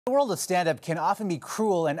The world of stand-up can often be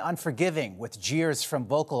cruel and unforgiving, with jeers from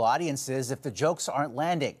vocal audiences if the jokes aren't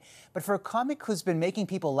landing. But for a comic who's been making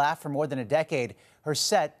people laugh for more than a decade, her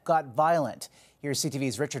set got violent. Here's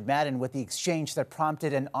CTV's Richard Madan with the exchange that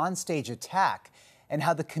prompted an onstage attack and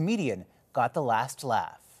how the comedian got the last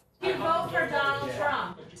laugh. Did you vote for Donald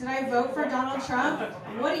Trump? Did I vote for Donald Trump?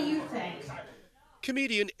 What do you think?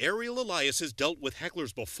 Comedian Ariel Elias has dealt with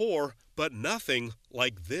hecklers before, but nothing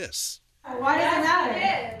like this. Why does it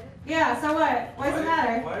matter? Yeah, so what? Why does it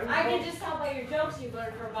matter? I can just tell by your jokes you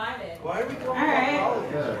voted for Biden. All right.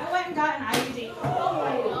 I went and got an IUD.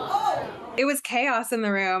 It was chaos in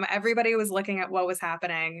the room. Everybody was looking at what was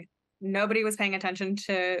happening. Nobody was paying attention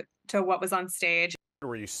to what was on stage.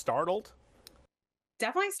 Were you startled?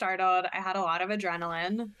 Definitely startled. I had a lot of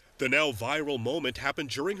adrenaline. The now viral moment happened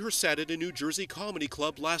during her set at a New Jersey comedy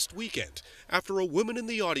club last weekend after a woman in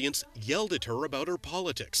the audience yelled at her about her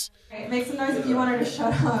politics. Make some noise if you want her to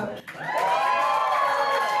shut up.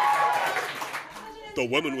 The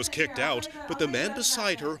woman was kicked out, but the man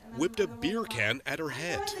beside her whipped a beer can at her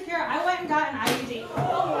head. I went and got an IUD.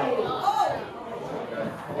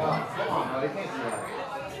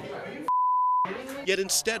 Yet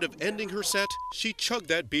instead of ending her set, she chugged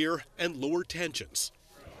that beer and lowered tensions.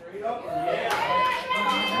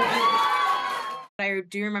 I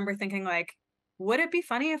do remember thinking, like, would it be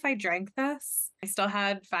funny if I drank this? I still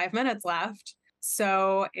had 5 minutes left.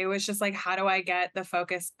 So it was just like, how do I get the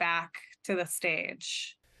focus back to the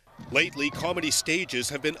stage? Lately, comedy stages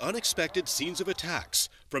have been unexpected scenes of attacks,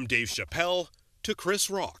 from Dave Chappelle to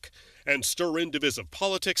Chris Rock. And stir in divisive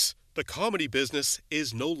politics, the comedy business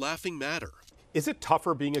is no laughing matter. Is it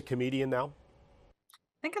tougher being a comedian now?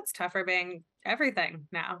 I think it's tougher being everything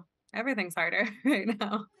now. Everything's harder right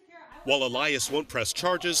now. While Elias won't press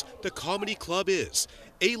charges, the comedy club is.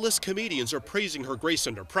 A-list comedians are praising her grace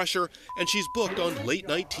under pressure, and she's booked on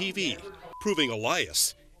late-night TV, proving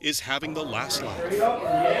Elias is having the last laugh.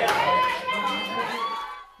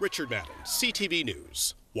 Richard Madan, CTV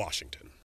News, Washington.